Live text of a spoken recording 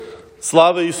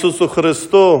Слава Ісусу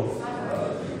Христу!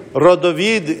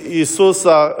 Родовід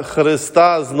Ісуса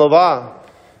Христа знова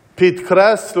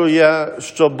підкреслює,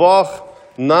 що Бог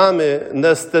нами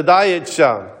не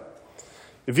стидається.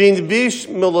 Він більш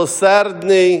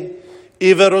милосердний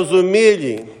і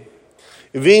вирозумілий.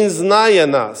 Він знає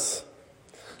нас.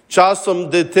 Часом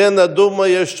дитина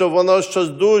думає, що вона щось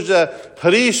дуже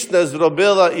грішне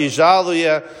зробила і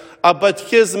жалує, а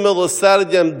батьки з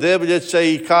милосердям дивляться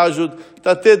і кажуть: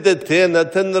 «Та ти дитина,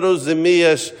 ти не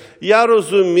розумієш, я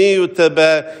розумію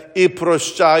тебе і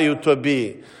прощаю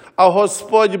тобі». А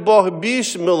Господь Бог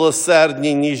більш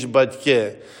милосердний, ніж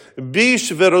батьки,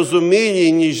 більш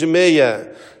вирозумілий, ніж ми є.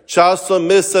 Часом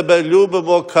ми себе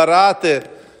любимо карати,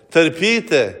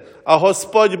 терпіти, а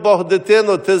Господь Бог: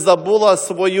 «Дитино, ти забула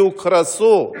свою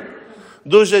красу».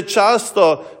 Дуже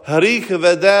часто гріх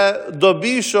веде до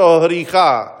більшого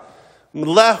гріха.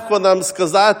 Легко нам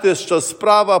сказати, що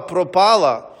справа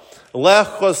пропала,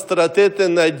 легко стратити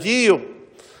надію,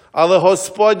 але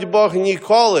Господь Бог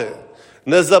ніколи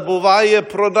не забуває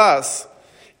про нас.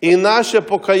 І наше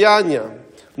покаяння,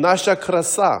 наша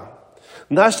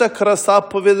краса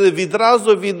повинна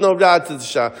відразу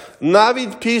відновлятися,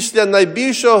 навіть після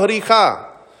найбільшого гріха.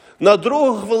 На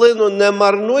другу хвилину не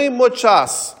марнуємо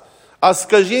час, а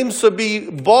скажімо собі: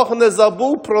 Бог не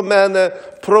забув про мене,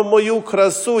 про мою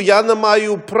красу. Я не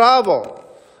маю права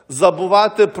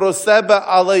забувати про себе,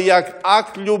 але як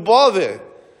акт любові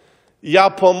я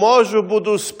поможу,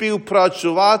 буду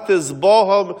співпрацювати з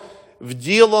Богом в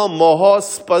діло мого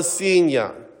спасіння.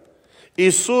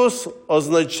 Ісус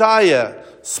означає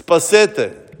Спаситель.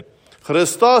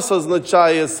 Христос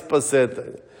означає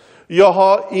Спаситель.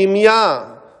 Його ім'я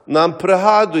нам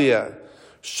пригадує,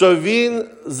 що Він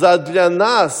задля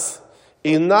нас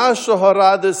і нашого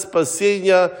ради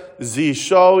спасіння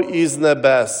зійшов із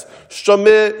небес, що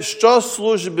ми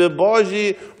щослужби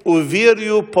Божій у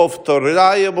вір'ю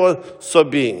повторяємо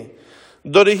собі.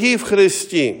 Дорогі в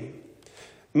Христі,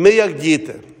 ми як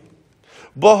діти.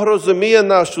 Бог розуміє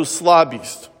нашу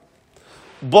слабість.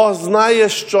 Бог знає,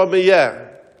 що ми є,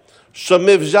 що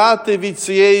ми взяті від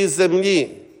цієї землі.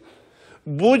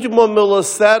 Будьмо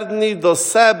милосердні до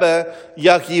себе,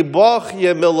 як і Бог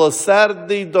є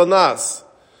милосердний до нас.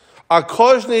 А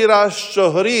кожний раз, що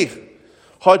гріх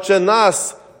хоче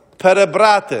нас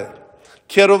перебрати,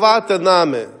 керувати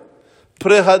нами,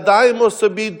 пригадаймо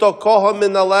собі, до кого ми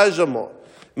належимо.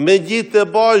 Ми діти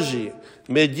Божі,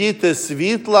 ми діти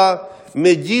світла,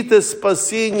 ми діти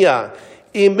спасіння.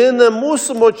 І ми не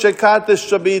мусимо чекати,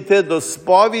 щоб йти до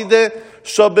сповіді,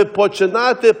 щоб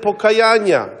починати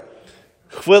покаяння.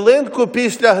 Хвилинку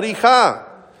після гріха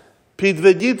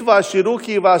підведіть ваші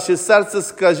руки і ваше серце,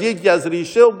 скажіть: «Я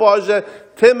зрішив, Боже,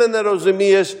 Ти мене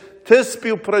розумієш, Ти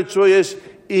співпрацюєш»,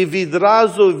 і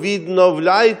відразу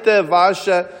відновляйте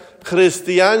ваше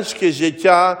християнське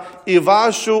життя і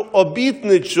вашу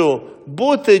обітницю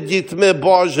бути дітьми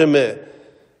Божими.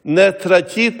 Не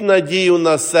тратіть надію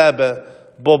на себе,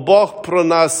 бо Бог про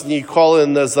нас ніколи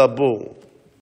не забув.